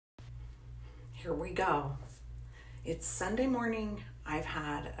Here we go. It's Sunday morning. I've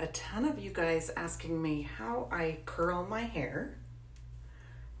had a ton of you guys asking me how I curl my hair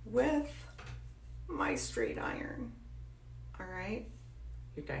with my straight iron. All right,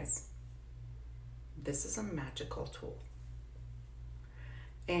 you guys, this is a magical tool.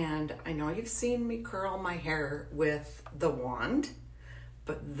 And I know you've seen me curl my hair with the wand,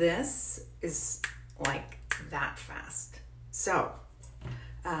 but this is like that fast. So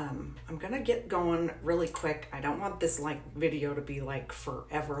I'm gonna get going really quick. I don't want this video to be like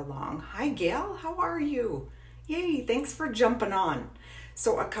forever long. Hi Gail, how are you? Yay, thanks for jumping on.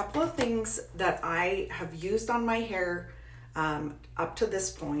 So a couple of things that I have used on my hair up to this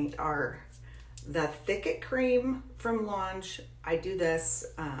point are the Thicket cream from Lange. I do this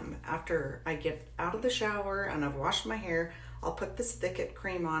after I get out of the shower and I've washed my hair. I'll put this Thicket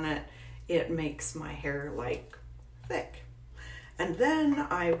cream on it. It makes my hair like thick. And then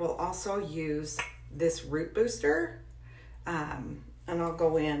I will also use this root booster and I'll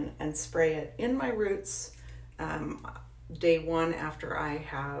go in and spray it in my roots day one after I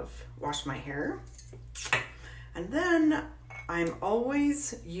have washed my hair. And then I'm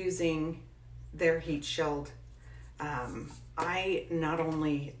always using their heat shield. I not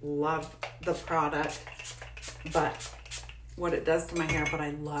only love the product, but what it does to my hair, but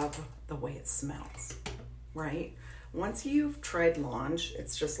I love the way it smells, right? Once you've tried Lange,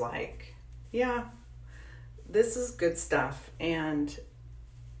 it's just like, yeah, this is good stuff. And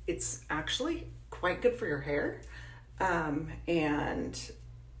it's actually quite good for your hair. And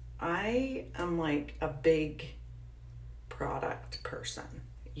I am like a big product person.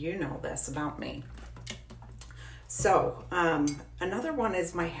 You know this about me. So another one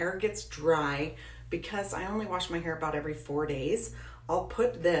is my hair gets dry because I only wash my hair about every 4 days. I'll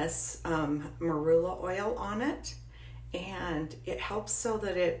put this marula oil on it and it helps so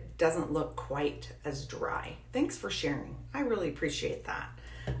that it doesn't look quite as dry. Thanks for sharing. I really appreciate that.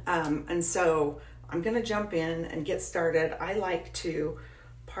 And so I'm gonna jump in and get started. I like to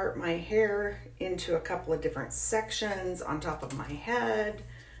part my hair into a couple of different sections on top of my head,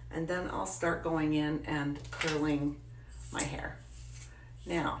 and then I'll start going in and curling my hair.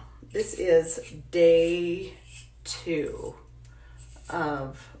 Now, this is day 2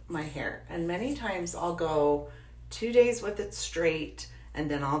 of my hair, and many times I'll go 2 days with it straight,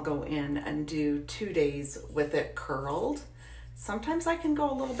 and then I'll go in and do 2 days with it curled. Sometimes I can go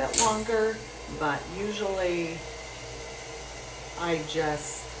a little bit longer, but usually I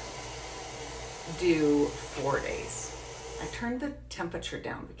just do 4 days. I turned the temperature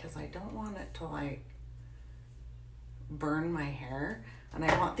down because I don't want it to like burn my hair, and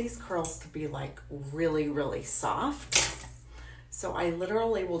I want these curls to be like really, really soft. So I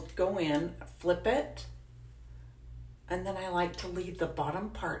literally will go in, flip it, and then I like to leave the bottom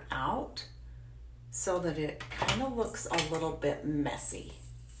part out so that it kind of looks a little bit messy.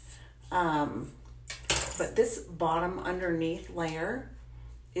 But this bottom underneath layer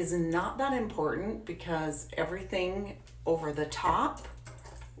is not that important because everything over the top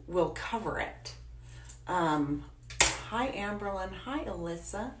will cover it. Hi Amberlyn, hi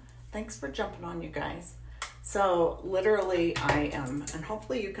Alyssa. Thanks for jumping on, you guys. So literally I am, and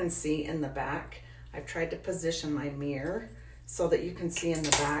hopefully you can see in the back, I've tried to position my mirror so that you can see in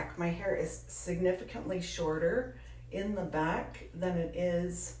the back. My hair is significantly shorter in the back than it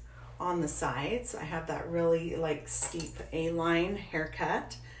is on the sides. I have that really like steep A-line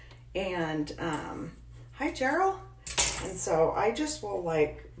haircut. And hi Gerald. And so I just will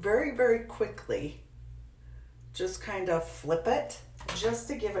like very, very quickly just kind of flip it just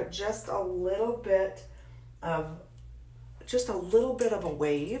to give it just a little bit of a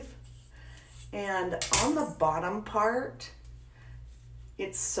wave. And on the bottom part,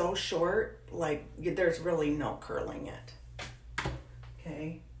 it's so short, like there's really no curling it.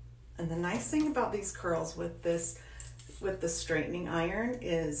 Okay. And the nice thing about these curls with the straightening iron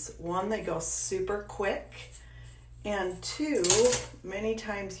is, one, they go super quick, and 2, many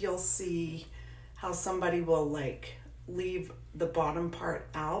times you'll see how somebody will like leave the bottom part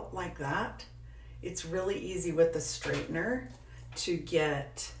out like that. It's really easy with the straightener to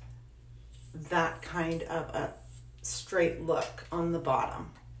get that kind of a straight look on the bottom.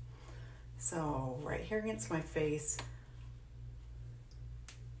 So right here against my face,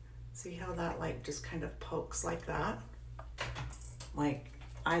 see how that like just kind of pokes like that? Like,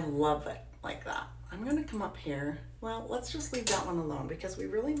 I love it like that. I'm gonna come up here. Well, let's just leave that one alone because we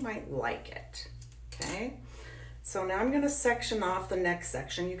really might like it, okay? So now I'm gonna section off the next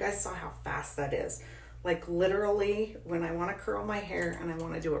section. You guys saw how fast that is. Like literally, when I wanna curl my hair and I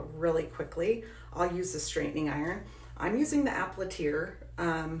wanna do it really quickly, I'll use the straightening iron. I'm using the Aplatir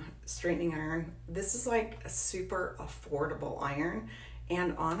straightening iron. This is like a super affordable iron,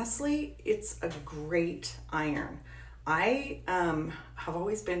 and honestly, it's a great iron. I have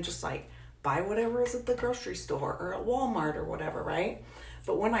always been just like, buy whatever is at the grocery store or at Walmart or whatever, right?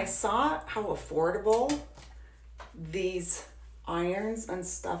 But when I saw how affordable these irons and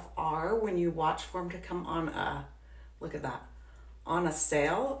stuff are when you watch for them to come on a, look at that, on a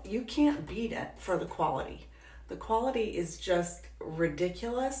sale, you can't beat it for the quality. The quality is just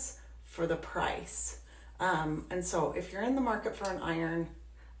ridiculous for the price. And so if you're in the market for an iron,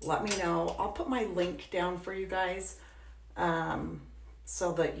 let me know. I'll put my link down for you guys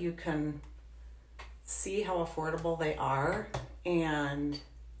so that you can see how affordable they are, and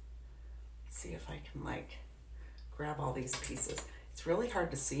see if I can like grab all these pieces. It's really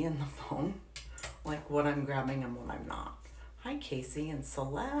hard to see in the phone, like what I'm grabbing and what I'm not. Hi, Casey and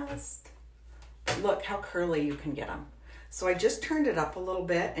Celeste. But look how curly you can get them. So I just turned it up a little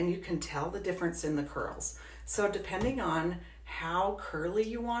bit, and you can tell the difference in the curls. So depending on how curly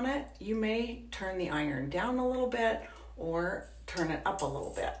you want it, you may turn the iron down a little bit or turn it up a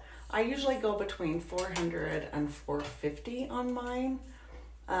little bit. I usually go between 400 and 450 on mine.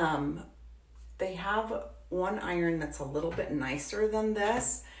 They have one iron that's a little bit nicer than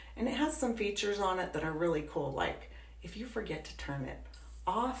this, and it has some features on it that are really cool. Like if you forget to turn it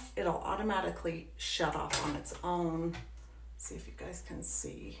off, it'll automatically shut off on its own. Let's see if you guys can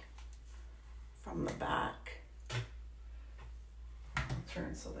see from the back. I'll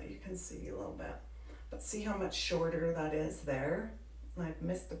turn so that you can see a little bit. But see how much shorter that is there? I've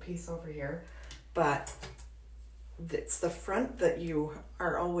missed a piece over here, but it's the front that you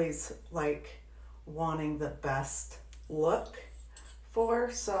are always like wanting the best look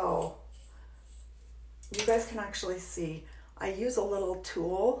for. So you guys can actually see, I use a little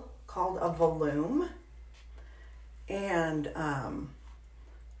tool called a volume, and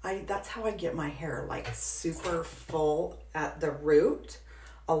that's how I get my hair like super full at the root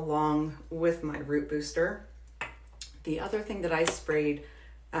along with my root booster. The other thing that I sprayed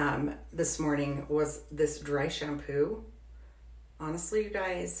this morning was this dry shampoo. Honestly, you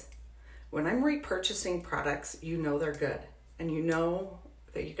guys, when I'm repurchasing products, you know they're good. And you know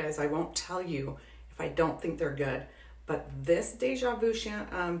that, you guys, I won't tell you if I don't think they're good. But this DeJa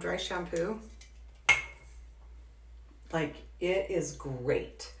Vu Dry Shampoo, like, it is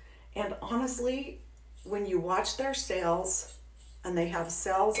great. And honestly, when you watch their sales, and they have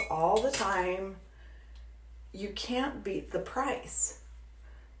sales all the time, you can't beat the price.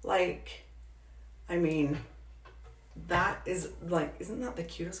 Like, I mean, that is like, isn't that the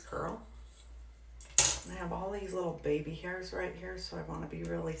cutest curl? And I have all these little baby hairs right here, so I want to be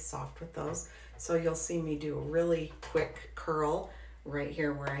really soft with those. So you'll see me do a really quick curl right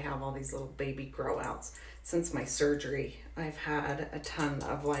here where I have all these little baby grow outs. Since my surgery, I've had a ton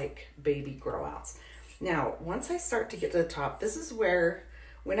of like baby grow outs. Now, once I start to get to the top, this is where,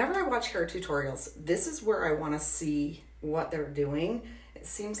 whenever I watch hair tutorials, this is where I want to see what they're doing. It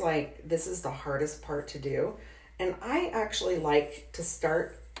seems like this is the hardest part to do. And I actually like to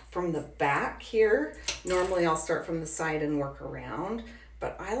start from the back here. Normally I'll start from the side and work around,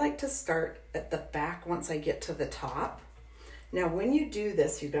 but I like to start at the back once I get to the top. Now, when you do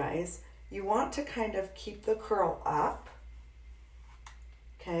this, you guys, you want to kind of keep the curl up,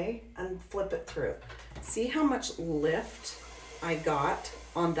 okay, and flip it through. See how much lift I got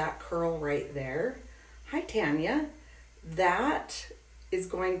on that curl right there? Hi, Tanya. That is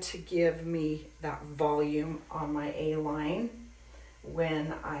going to give me that volume on my A-line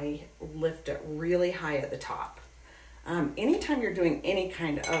when I lift it really high at the top. Anytime you're doing any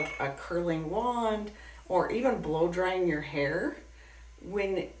kind of a curling wand or even blow drying your hair,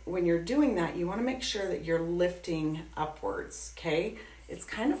 when you're doing that, you want to make sure that you're lifting upwards, okay? It's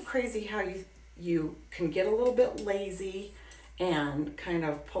kind of crazy how you can get a little bit lazy and kind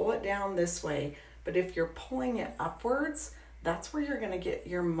of pull it down this way, but if you're pulling it upwards, that's where you're going to get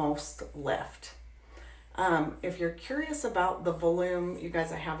your most lift. If you're curious about the volume, you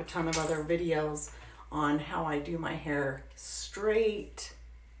guys, I have a ton of other videos on how I do my hair straight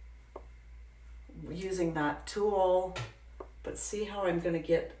using that tool, but see how I'm going to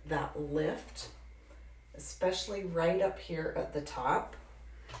get that lift, especially right up here at the top,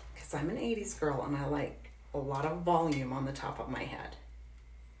 because I'm an 80s girl and I like a lot of volume on the top of my head.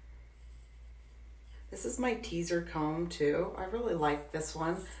 This is my teaser comb too. I really like this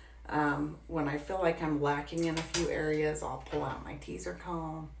one. When I feel like I'm lacking in a few areas, I'll pull out my teaser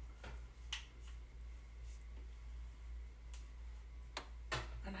comb.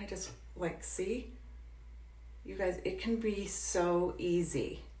 And I just like, see? You guys, it can be so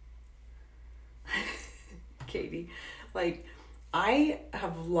easy. Katie, like, I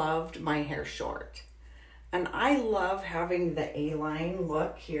have loved my hair short, and I love having the A-line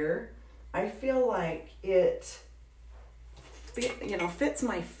look here. I feel like it, you know, fits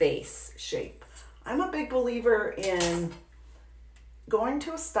my face shape. I'm a big believer in going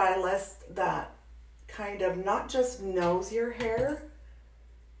to a stylist that kind of not just knows your hair,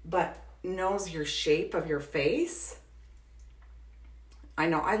 but knows your shape of your face. I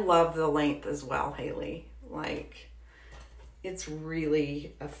know, I love the length as well, Haley. Like, it's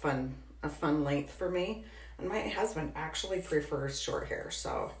really a fun length for me. And my husband actually prefers short hair,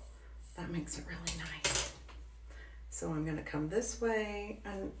 so that makes it really nice. So I'm gonna come this way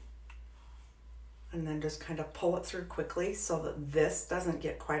and then just kind of pull it through quickly so that this doesn't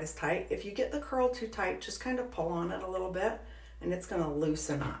get quite as tight. If you get the curl too tight, just kind of pull on it a little bit and it's gonna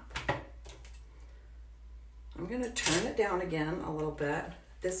loosen up. I'm gonna turn it down again a little bit.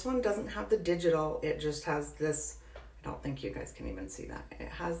 This one doesn't have the digital, it just has this, I don't think you guys can even see that. It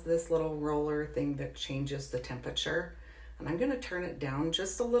has this little roller thing that changes the temperature. And I'm gonna turn it down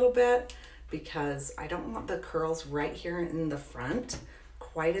just a little bit because I don't want the curls right here in the front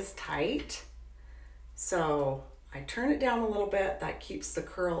quite as tight. So I turn it down a little bit. That keeps the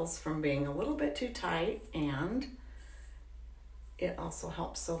curls from being a little bit too tight, and it also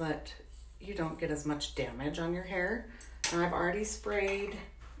helps so that you don't get as much damage on your hair. And I've already sprayed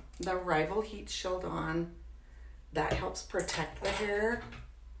the Rival Heat Shield on. That helps protect the hair.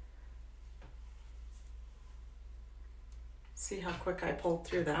 See how quick I pulled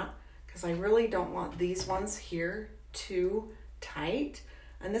through that? Because I really don't want these ones here too tight.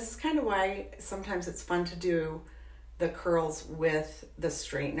 And this is kind of why sometimes it's fun to do the curls with the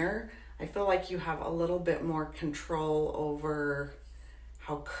straightener. I feel like you have a little bit more control over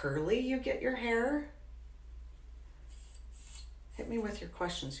how curly you get your hair. Hit me with your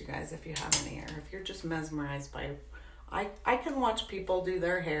questions, you guys, if you have any, or if you're just mesmerized by, I can watch people do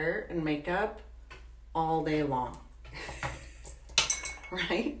their hair and makeup all day long,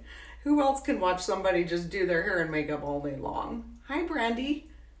 right? Who else can watch somebody just do their hair and makeup all day long? Hi, Brandy.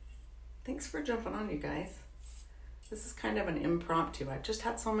 Thanks for jumping on, you guys. This is kind of an impromptu. I've just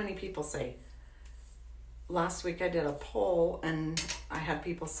had so many people say, last week I did a poll and I had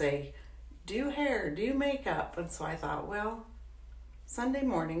people say, do hair, do makeup. And so I thought, well, Sunday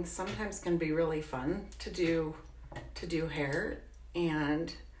mornings sometimes can be really fun to do hair,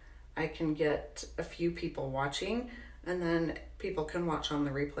 and I can get a few people watching, and then people can watch on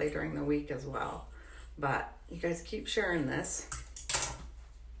the replay during the week as well. But you guys keep sharing this.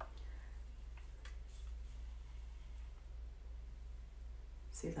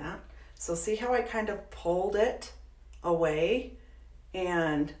 See that? So see how I kind of pulled it away?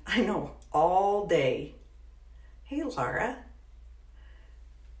 And I know, all day. Hey, Laura.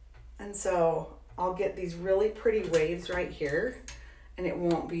 And so I'll get these really pretty waves right here, and it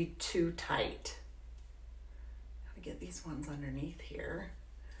won't be too tight. Gotta get these ones underneath here.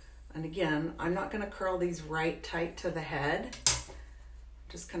 And again, I'm not gonna curl these right tight to the head.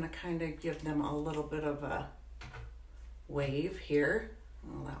 I'm just gonna kind of give them a little bit of a wave here.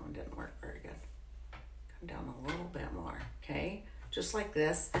 Oh, that one didn't work very good. Come down a little bit more, okay? Just like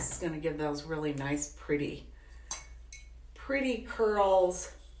this. This is gonna give those really nice, pretty curls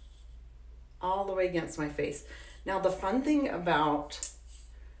all the way against my face. Now, the fun thing about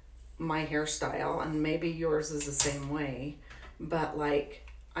my hairstyle, and maybe yours is the same way, but like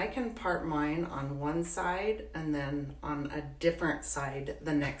I can part mine on one side and then on a different side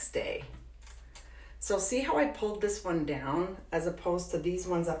the next day. So see how I pulled this one down as opposed to these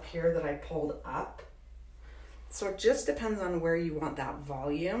ones up here that I pulled up? So it just depends on where you want that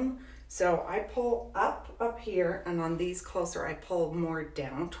volume. So I pull up here, and on these closer, I pull more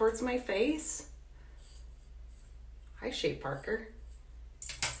down towards my face. Hi, Shay Parker.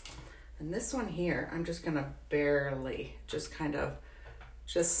 And this one here, I'm just gonna barely just kind of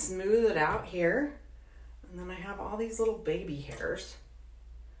just smooth it out here. And then I have all these little baby hairs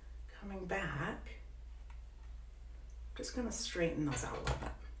coming back. Just gonna straighten those out a little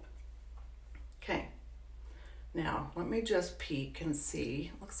bit. Okay. Now, let me just peek and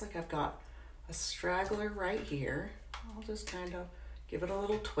see. Looks like I've got a straggler right here. I'll just kind of give it a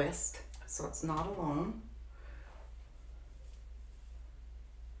little twist so it's not alone.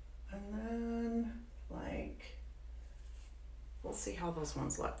 And then, like, we'll see how those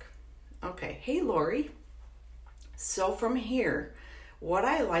ones look. Okay, hey, Lori. So from here, what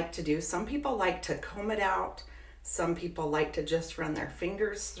I like to do, some people like to comb it out. Some people like to just run their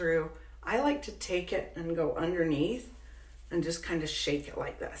fingers through. I like to take it and go underneath and just kind of shake it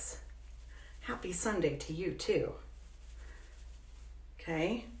like this. Happy Sunday to you too.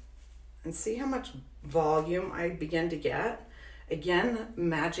 Okay, and see how much volume I begin to get. Again,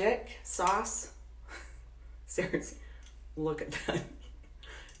 magic sauce. Seriously, look at that.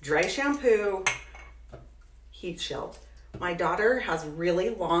 Dry shampoo, heat shield. My daughter has really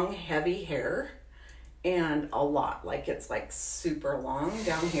long, heavy hair, and a lot, like it's like super long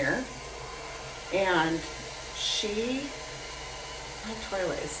down here. And my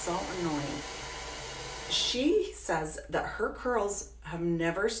toilet is so annoying. She says that her curls have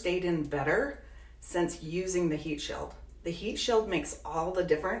never stayed in better since using the heat shield. The heat shield makes all the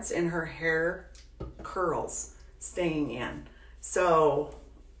difference in her hair curls staying in. So,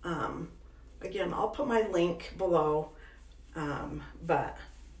 again, I'll put my link below, and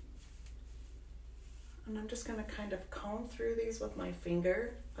I'm just gonna kind of comb through these with my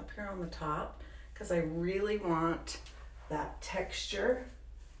finger up here on the top, because I really want that texture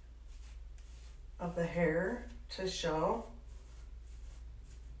of the hair to show.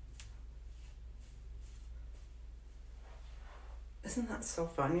 Isn't that so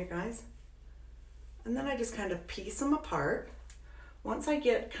fun, you guys? And then I just kind of piece them apart. Once I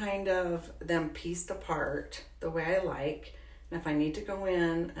get kind of them pieced apart the way I like, and if I need to go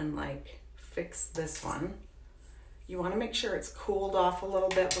in and like fix this one, you want to make sure it's cooled off a little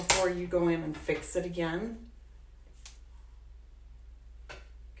bit before you go in and fix it again.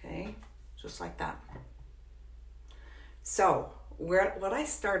 Okay, just like that. So what I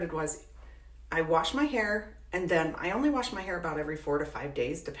started was I wash my hair, and then I only wash my hair about every 4 to 5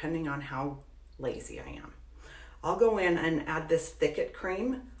 days, depending on how lazy I am. I'll go in and add this Thicket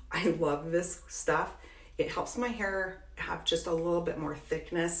cream. I love this stuff. It helps my hair have just a little bit more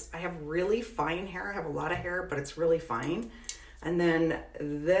thickness. I have really fine hair. I have a lot of hair, but it's really fine. And then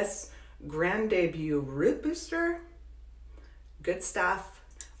this Grand Debut Root Booster, good stuff.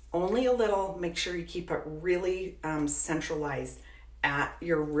 Only a little. Make sure you keep it really centralized at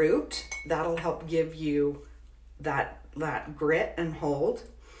your root. That'll help give you that grit and hold.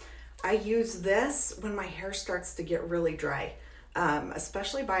 I use this when my hair starts to get really dry,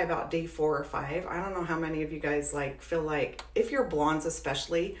 especially by about day 4 or 5. I don't know how many of you guys like feel like, if you're blondes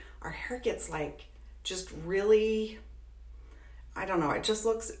especially, our hair gets like just really, I don't know, it just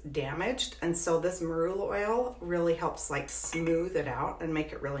looks damaged. And so this marula oil really helps like smooth it out and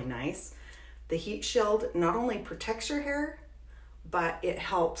make it really nice. The heat shield not only protects your hair, but it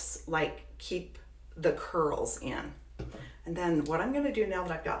helps like keep the curls in. And then what I'm gonna do now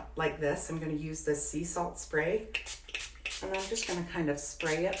that I've got like this, I'm gonna use this sea salt spray, and I'm just gonna kind of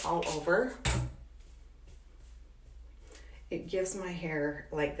spray it all over. It gives my hair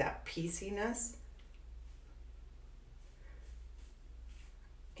like that pieciness.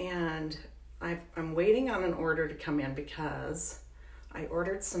 And I'm waiting on an order to come in because I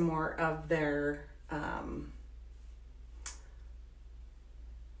ordered some more of their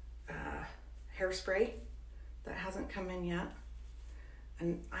hairspray that hasn't come in yet.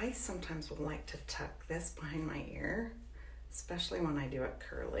 And I sometimes would like to tuck this behind my ear, especially when I do it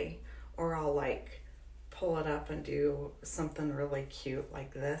curly, or I'll like pull it up and do something really cute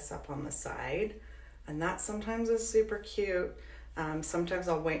like this up on the side. And that sometimes is super cute. Sometimes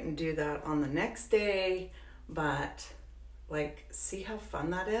I'll wait and do that on the next day, but like, see how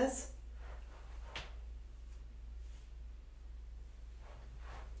fun that is?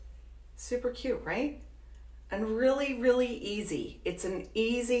 Super cute, right? And really, really easy. It's an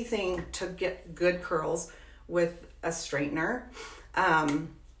easy thing to get good curls with a straightener.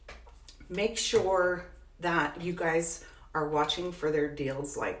 Make sure that you guys are watching for their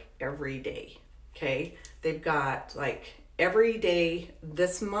deals like every day, okay? They've got like every day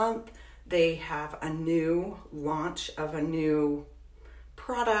this month, they have a new launch of a new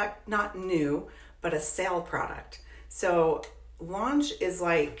product, not new, but a sale product. So Lange is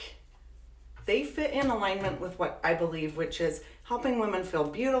like, they fit in alignment with what I believe, which is helping women feel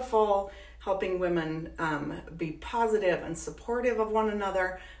beautiful, helping women be positive and supportive of one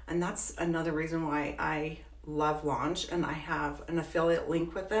another. And that's another reason why I love Lange, and I have an affiliate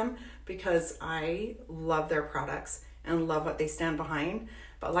link with them because I love their products and love what they stand behind.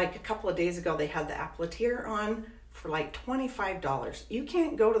 But like a couple of days ago, they had the Aplatir on for like $25. You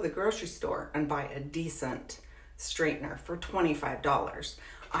can't go to the grocery store and buy a decent straightener for $25.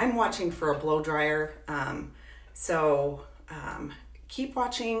 I'm watching for a blow dryer, so keep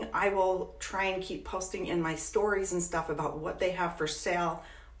watching. I will try and keep posting in my stories and stuff about what they have for sale.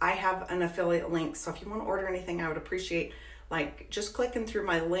 I have an affiliate link, so if you want to order anything, I would appreciate like just clicking through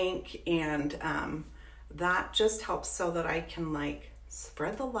my link, and that just helps so that I can like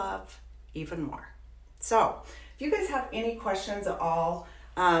spread the love even more. So if you guys have any questions at all,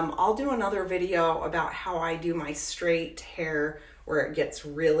 I'll do another video about how I do my straight hair where it gets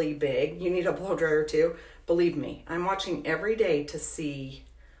really big. You need a blow dryer too. believe me, I'm watching every day to see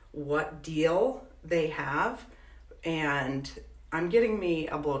what deal they have, and I'm getting me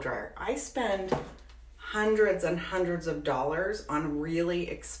a blow dryer. I spend hundreds and hundreds of dollars on really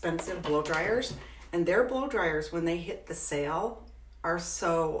expensive blow dryers, and their blow dryers, when they hit the sale, are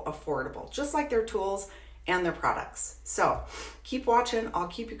so affordable, just like their tools and their products. So keep watching. I'll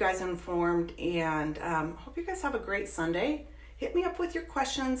keep you guys informed, and hope you guys have a great Sunday. Hit me up with your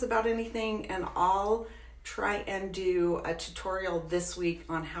questions about anything, and I'll try and do a tutorial this week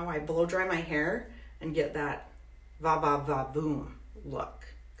on how I blow dry my hair and get that va-va-va-boom look,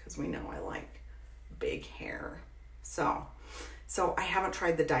 because we know I like big hair. So I haven't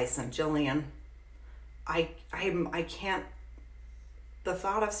tried the Dyson, Jillian. I can't. The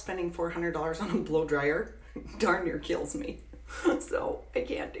thought of spending $400 on a blow dryer darn near kills me. So I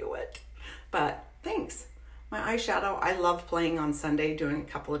can't do it. But thanks. My eyeshadow, I love playing on Sunday, doing a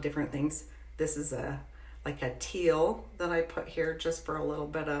couple of different things. This is like a teal that I put here just for a little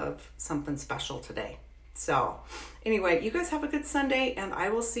bit of something special today. So anyway, you guys have a good Sunday, and I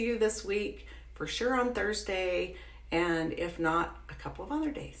will see you this week for sure on Thursday, and if not, a couple of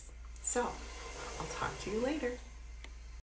other days. So I'll talk to you later.